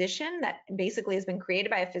physician, that basically has been created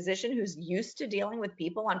by a physician who's used to dealing with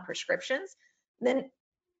people on prescriptions, then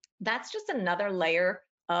that's just another layer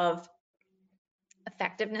of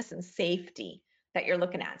effectiveness and safety that you're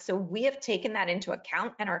looking at. So we have taken that into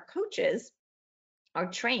account, and our coaches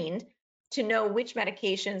are trained to know which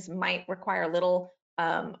medications might require a little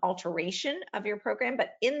alteration of your program,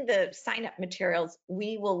 but in the sign-up materials,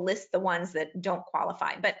 we will list the ones that don't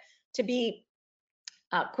qualify. But to be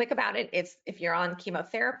quick about it, it's if you're on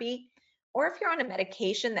chemotherapy or if you're on a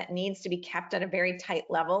medication that needs to be kept at a very tight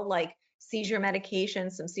level, like seizure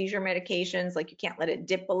medications, some seizure medications, like you can't let it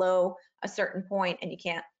dip below a certain point, and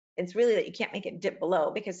it's really that you can't make it dip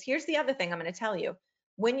below, because here's the other thing I'm going to tell you.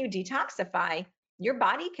 When you detoxify, your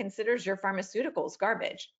body considers your pharmaceuticals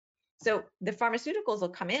garbage. So the pharmaceuticals will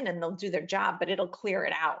come in and they'll do their job, but it'll clear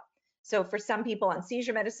it out. So for some people on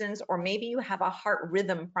seizure medicines, or maybe you have a heart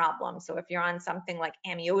rhythm problem. So if you're on something like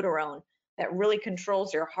amiodarone that really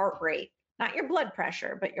controls your heart rate, not your blood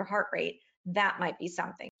pressure, but your heart rate, that might be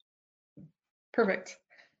something. Perfect.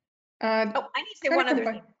 Oh, I need to say one other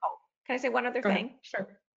thing. Oh, can I say one other thing? Sure.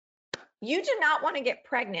 You do not want to get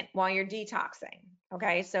pregnant while you're detoxing.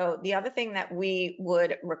 Okay, so the other thing that we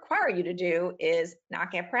would require you to do is not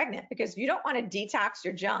get pregnant, because you don't want to detox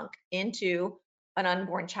your junk into an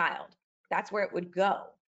unborn child. That's where it would go.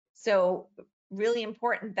 So really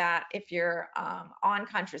important that if you're on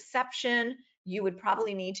contraception, you would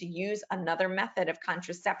probably need to use another method of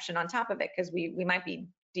contraception on top of it, because we might be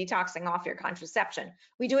detoxing off your contraception.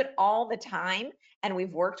 We do it all the time, and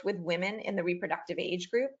we've worked with women in the reproductive age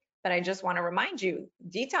group. But I just want to remind you,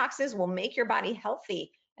 detoxes will make your body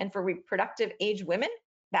healthy. And for reproductive age women,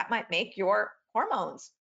 that might make your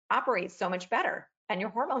hormones operate so much better. And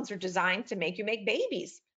your hormones are designed to make you make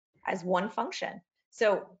babies as one function.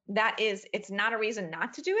 So it's not a reason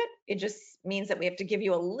not to do it. It just means that we have to give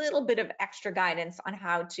you a little bit of extra guidance on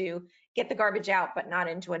how to get the garbage out, but not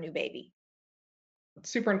into a new baby.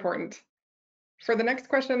 Super important. For the next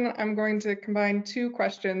question, I'm going to combine two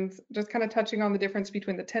questions, just kind of touching on the difference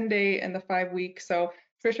between the 10-day and the 5-week. So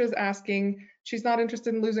Trisha's asking, she's not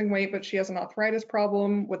interested in losing weight, but she has an arthritis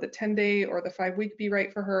problem. Would the 10-day or the 5-week be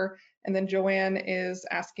right for her? And then Joanne is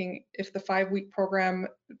asking if the 5-week program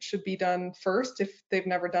should be done first, if they've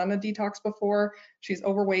never done a detox before. She's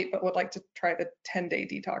overweight, but would like to try the 10-day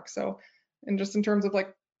detox. So, and just in terms of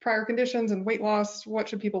like prior conditions and weight loss, what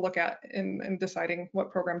should people look at in deciding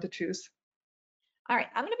what program to choose? All right,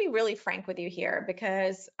 I'm going to be really frank with you here,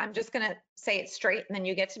 because I'm just going to say it straight, and then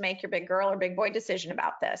you get to make your big girl or big boy decision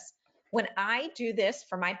about this. When I do this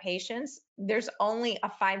for my patients, there's only a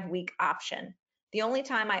 5-week option. The only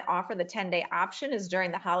time I offer the 10-day option is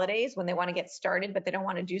during the holidays, when they want to get started, but they don't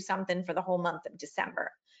want to do something for the whole month of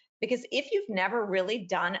December. Because if you've never really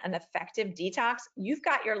done an effective detox, you've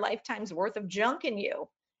got your lifetime's worth of junk in you.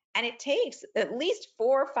 And it takes at least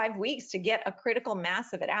 4 or 5 weeks to get a critical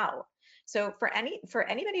mass of it out. So for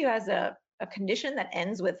anybody who has a condition that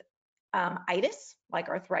ends with itis, like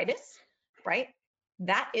arthritis, right?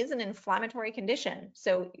 That is an inflammatory condition.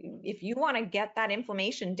 So if you want to get that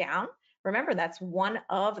inflammation down, remember that's one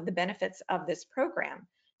of the benefits of this program.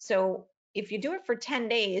 So if you do it for 10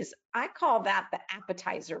 days, I call that the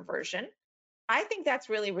appetizer version. I think that's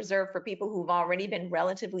really reserved for people who've already been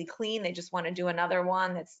relatively clean. They just want to do another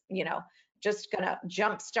one that's, just going to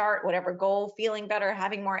jumpstart whatever goal, feeling better,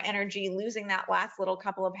 having more energy, losing that last little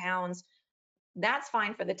couple of pounds. That's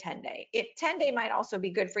fine for the 10-day. 10-day might also be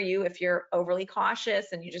good for you if you're overly cautious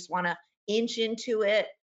and you just want to inch into it,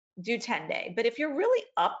 do 10-day. But if you're really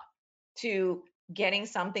up to getting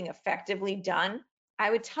something effectively done, I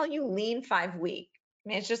would tell you lean 5-week. I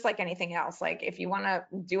mean, it's just like anything else. Like if you want to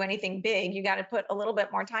do anything big, you got to put a little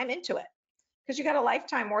bit more time into it, because you got a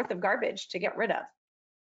lifetime worth of garbage to get rid of.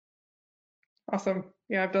 Awesome.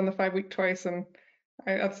 Yeah, I've done the 5-week twice, and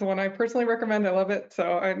that's the one I personally recommend. I love it.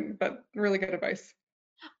 But really good advice.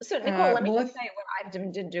 So Nicole, let me just tell you what I've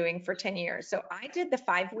been doing for 10 years. So I did the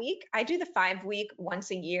 5-week. I do the 5-week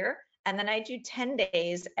once a year, and then I do 10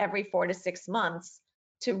 days every 4 to 6 months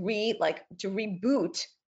to reboot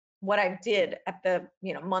what I did at the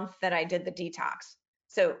month that I did the detox.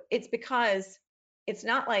 So it's because it's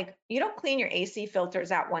not like you don't clean your AC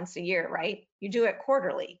filters out once a year, right? You do it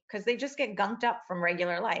quarterly, because they just get gunked up from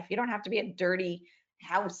regular life. You don't have to be a dirty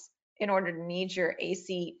house in order to need your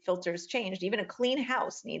AC filters changed. Even a clean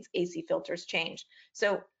house needs AC filters changed.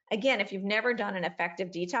 So again, if you've never done an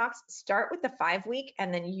effective detox, start with the 5-week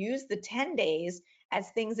and then use the 10 days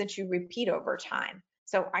as things that you repeat over time.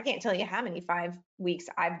 So I can't tell you how many 5 weeks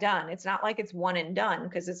I've done. It's not like it's one and done,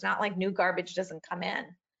 because it's not like new garbage doesn't come in.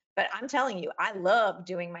 But I'm telling you, I love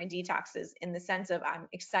doing my detoxes in the sense of I'm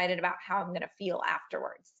excited about how I'm going to feel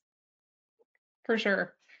afterwards. For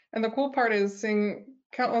sure. And the cool part is seeing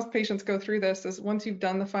countless patients go through this is once you've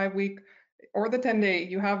done the 5-week or the 10-day,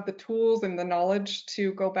 you have the tools and the knowledge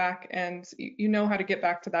to go back and you know how to get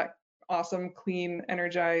back to that awesome, clean,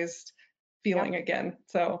 energized feeling again.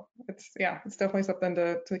 So it's definitely something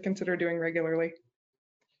to consider doing regularly.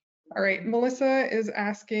 All right, Melissa is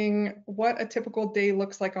asking what a typical day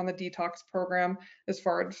looks like on the detox program as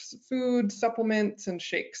far as food, supplements, and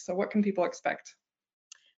shakes. So what can people expect?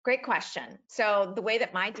 Great question. So the way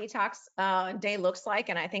that my detox day looks like,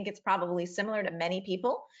 and I think it's probably similar to many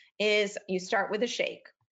people, is you start with a shake.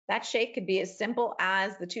 That shake could be as simple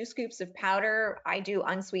as the 2 scoops of powder. I do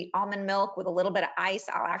unsweet almond milk with a little bit of ice.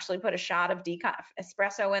 I'll actually put a shot of decaf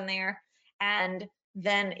espresso in there. And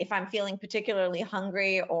then if I'm feeling particularly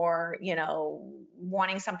hungry or,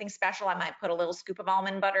 wanting something special, I might put a little scoop of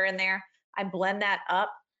almond butter in there. I blend that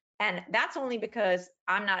up. And that's only because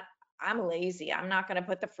I'm lazy. I'm not going to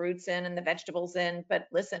put the fruits in and the vegetables in, but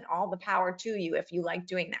listen, all the power to you if you like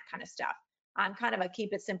doing that kind of stuff. I'm kind of a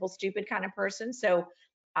keep it simple, stupid kind of person. So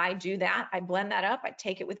I do that. I blend that up. I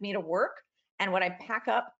take it with me to work. And what I pack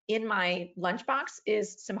up in my lunchbox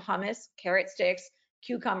is some hummus, carrot sticks,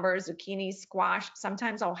 cucumbers, zucchini, squash.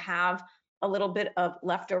 Sometimes I'll have a little bit of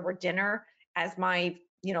leftover dinner as my,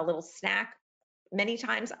 little snack. Many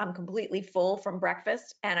times I'm completely full from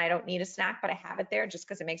breakfast and I don't need a snack, but I have it there just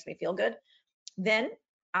because it makes me feel good. Then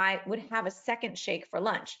I would have a second shake for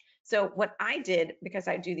lunch. So what I did, because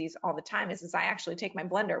I do these all the time, is I actually take my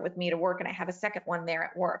blender with me to work and I have a second one there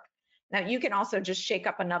at work. Now you can also just shake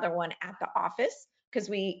up another one at the office because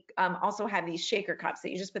we also have these shaker cups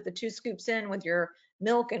that you just put the 2 scoops in with your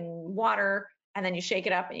milk and water, and then you shake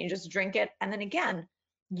it up and you just drink it. And then again,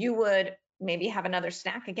 you would maybe have another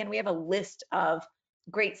snack. Again, we have a list of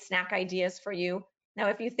great snack ideas for you. Now,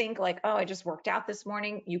 if you think like, oh, I just worked out this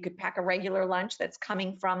morning, you could pack a regular lunch that's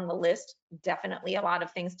coming from the list. Definitely a lot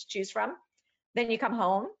of things to choose from. Then you come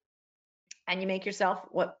home and you make yourself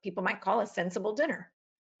what people might call a sensible dinner.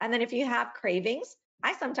 And then if you have cravings,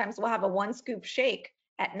 I sometimes will have a 1 scoop shake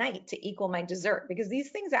at night to equal my dessert because these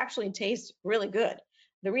things actually taste really good.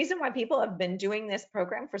 The reason why people have been doing this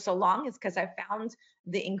program for so long is because I found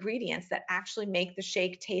the ingredients that actually make the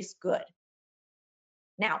shake taste good.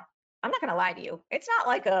 Now, I'm not going to lie to you. It's not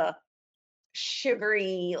like a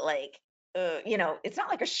sugary, it's not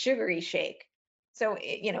like a sugary shake. So,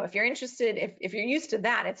 if you're interested, if you're used to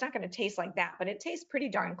that, it's not going to taste like that, but it tastes pretty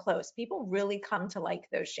darn close. People really come to like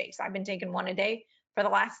those shakes. I've been taking one a day for the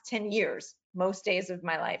last 10 years, most days of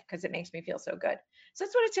my life, because it makes me feel so good. So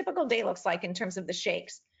that's what a typical day looks like in terms of the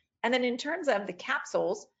shakes. And then in terms of the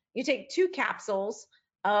capsules, you take 2 capsules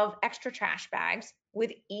of extra trash bags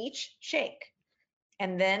with each shake.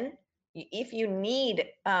 And then if you need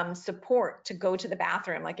support to go to the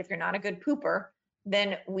bathroom, like if you're not a good pooper,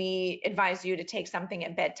 then we advise you to take something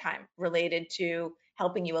at bedtime related to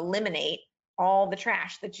helping you eliminate all the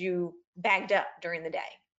trash that you bagged up during the day.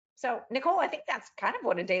 So Nicole, I think that's kind of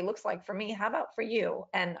what a day looks like for me. How about for you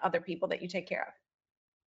and other people that you take care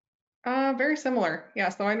of? Very similar. Yeah,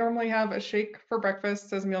 so I normally have a shake for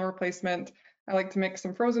breakfast as meal replacement. I like to mix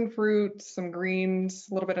some frozen fruit, some greens,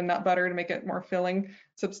 a little bit of nut butter to make it more filling,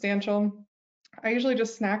 substantial. I usually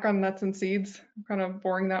just snack on nuts and seeds. I'm kind of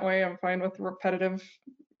boring that way. I'm fine with repetitive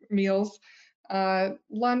meals.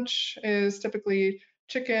 Lunch is typically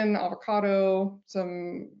chicken, avocado,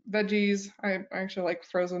 some veggies. I actually like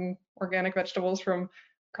frozen organic vegetables from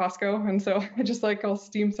Costco, and so I'll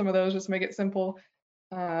steam some of those just to make it simple.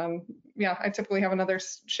 Yeah, I typically have another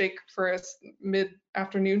shake for a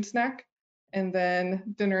mid-afternoon snack, and then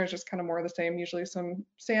dinner is just kind of more of the same. Usually some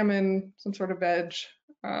salmon, some sort of veg,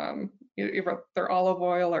 either olive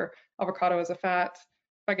oil or avocado as a fat.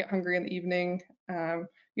 If I get hungry in the evening,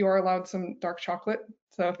 you are allowed some dark chocolate.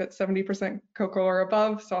 So if it's 70% cocoa or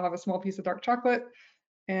above, so I'll have a small piece of dark chocolate,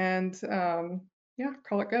 and yeah,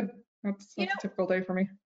 call it good. That's a typical day for me.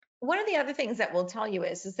 One of the other things that we'll tell you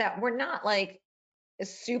is that we're not like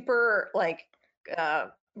super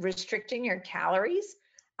restricting your calories.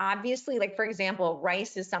 Obviously, like for example,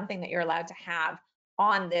 rice is something that you're allowed to have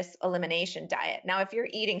on this elimination diet. Now, if you're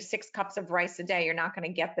eating 6 cups of rice a day, you're not going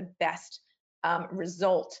to get the best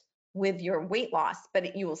result with your weight loss,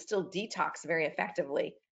 but you will still detox very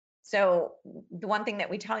effectively. So the one thing that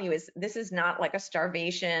we tell you is this is not like a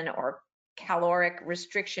starvation or caloric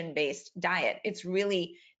restriction based diet. It's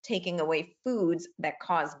really taking away foods that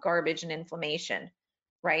cause garbage and inflammation,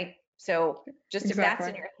 right? So just if that's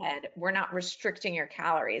in your head, we're not restricting your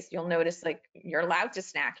calories. You'll notice like you're allowed to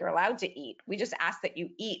snack, you're allowed to eat. We just ask that you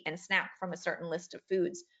eat and snack from a certain list of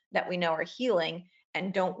foods that we know are healing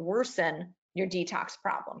and don't worsen your detox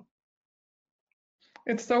problem.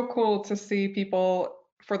 It's so cool to see people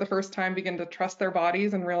for the first time begin to trust their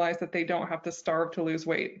bodies and realize that they don't have to starve to lose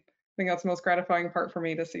weight. I think that's the most gratifying part for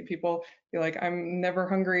me, to see people be like, I'm never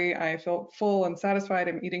hungry, I feel full and satisfied,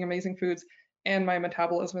 I'm eating amazing foods, and my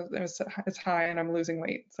metabolism is high and I'm losing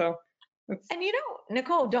weight. So And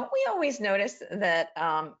Nicole, don't we always notice that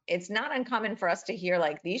it's not uncommon for us to hear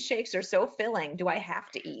like, these shakes are so filling, do I have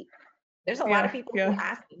to eat? There's a lot of people who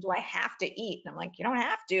ask me, do I have to eat? And I'm like, you don't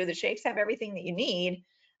have to. The shakes have everything that you need.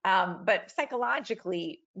 But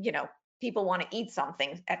psychologically, people want to eat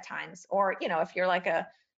something at times. Or, if you're like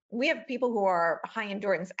we have people who are high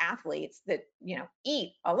endurance athletes that,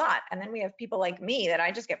 eat a lot. And then we have people like me that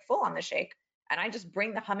I just get full on the shake and I just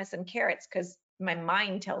bring the hummus and carrots because my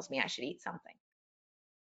mind tells me I should eat something.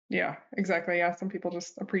 Yeah, exactly. Yeah, some people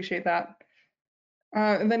just appreciate that.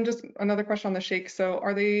 And then just another question on the shakes. So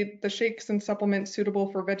are the shakes and supplements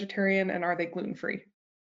suitable for vegetarian, and are they gluten-free?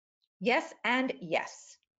 Yes and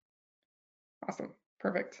yes. Awesome.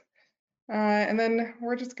 Perfect. And then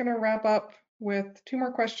we're just going to wrap up with 2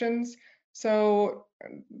 more questions. So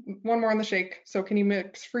one more on the shake. So can you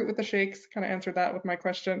mix fruit with the shakes? Kind of answered that with my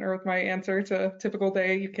question, or with my answer to typical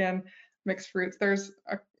day. You can mix fruits. There's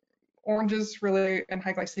oranges really and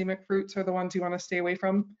high glycemic fruits are the ones you want to stay away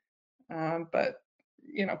from. But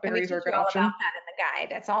berries are a good option. All about that in the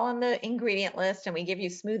guide. That's all in the ingredient list, and we give you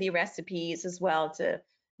smoothie recipes as well to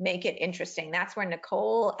make it interesting. That's where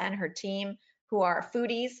Nicole and her team, who are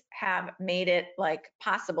foodies, have made it like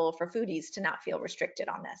possible for foodies to not feel restricted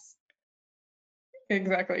on this.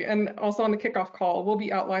 Exactly. And also on the kickoff call, we'll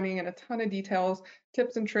be outlining in a ton of details,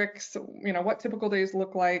 tips and tricks, what typical days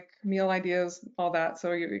look like, meal ideas, all that.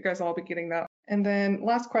 So you guys will all be getting that. And then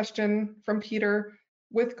last question from Peter,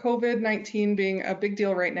 with COVID-19 being a big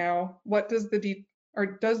deal right now, what does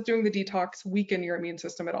does doing the detox weaken your immune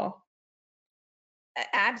system at all?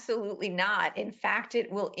 Absolutely not. In fact, it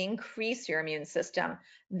will increase your immune system.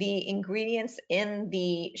 The ingredients in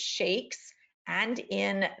the shakes and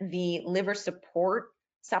in the liver support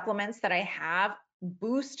supplements that I have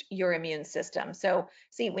boost your immune system. So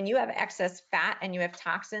see, when you have excess fat and you have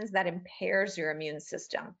toxins, that impairs your immune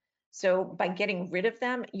system. So by getting rid of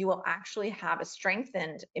them, you will actually have a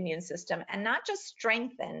strengthened immune system, and not just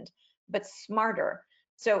strengthened, but smarter.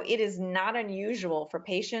 So it is not unusual for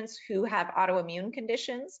patients who have autoimmune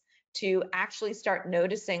conditions to actually start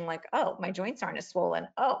noticing like, oh, my joints aren't as swollen.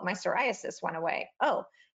 Oh, my psoriasis went away. Oh,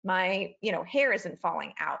 my hair isn't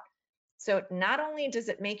falling out. So not only does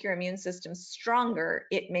it make your immune system stronger,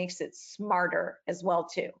 it makes it smarter as well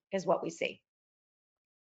too, is what we see.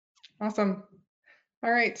 Awesome.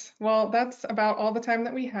 All right. Well, that's about all the time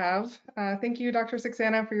that we have. Thank you, Dr.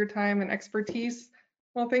 Saxena, for your time and expertise.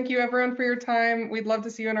 Well, thank you everyone for your time. We'd love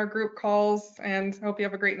to see you in our group calls, and hope you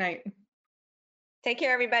have a great night. Take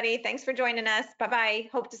care, everybody. Thanks for joining us. Bye-bye.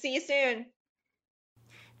 Hope to see you soon.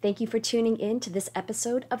 Thank you for tuning in to this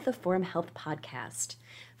episode of the Forum Health Podcast.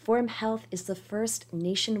 Forum Health is the first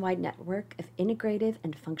nationwide network of integrative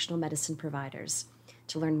and functional medicine providers.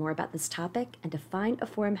 To learn more about this topic and to find a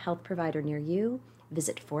Forum Health provider near you,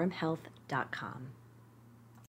 visit forumhealth.com.